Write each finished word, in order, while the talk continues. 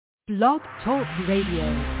Blog Talk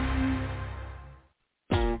Radio.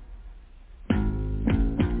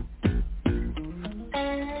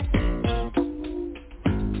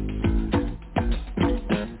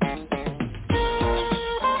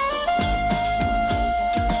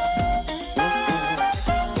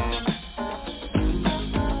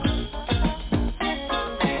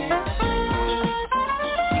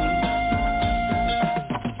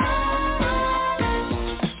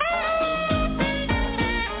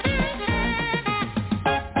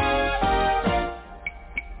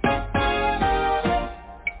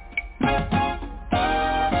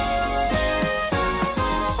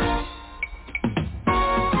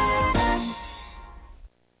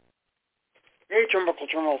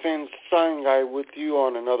 Turnbuckle Turmoil fans, Sign Guy with you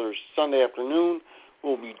on another Sunday afternoon.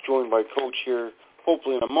 We'll be joined by Coach here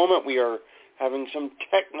hopefully in a moment. We are having some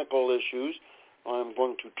technical issues. I'm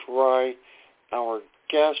going to try our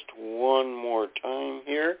guest one more time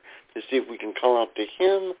here to see if we can call out to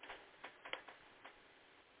him.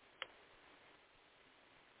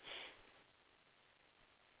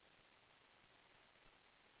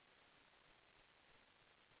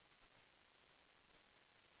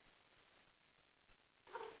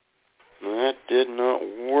 That did not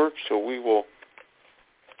work, so we will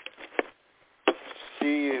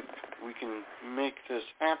see if we can make this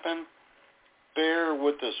happen. Bear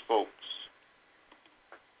with us, folks.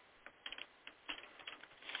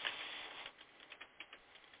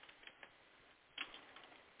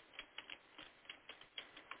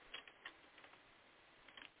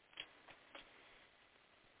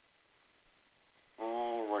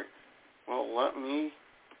 All right. Well, let me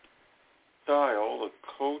dial the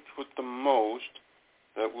coach with the most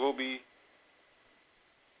that will be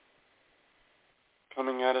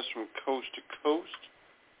coming at us from coast to coast.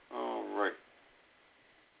 All right.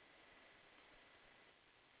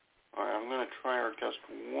 All right, I'm going to try our guest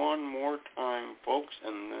one more time, folks,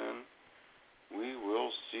 and then we will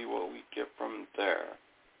see what we get from there.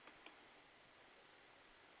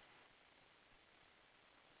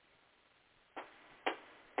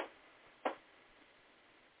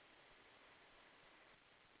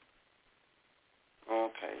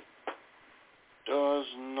 Okay. Does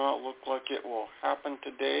not look like it will happen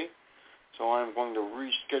today, so I'm going to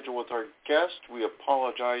reschedule with our guest. We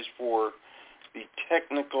apologize for the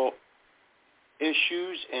technical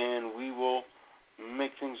issues, and we will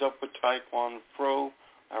make things up with Tae Kwon Fro,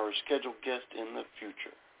 our scheduled guest in the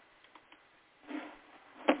future.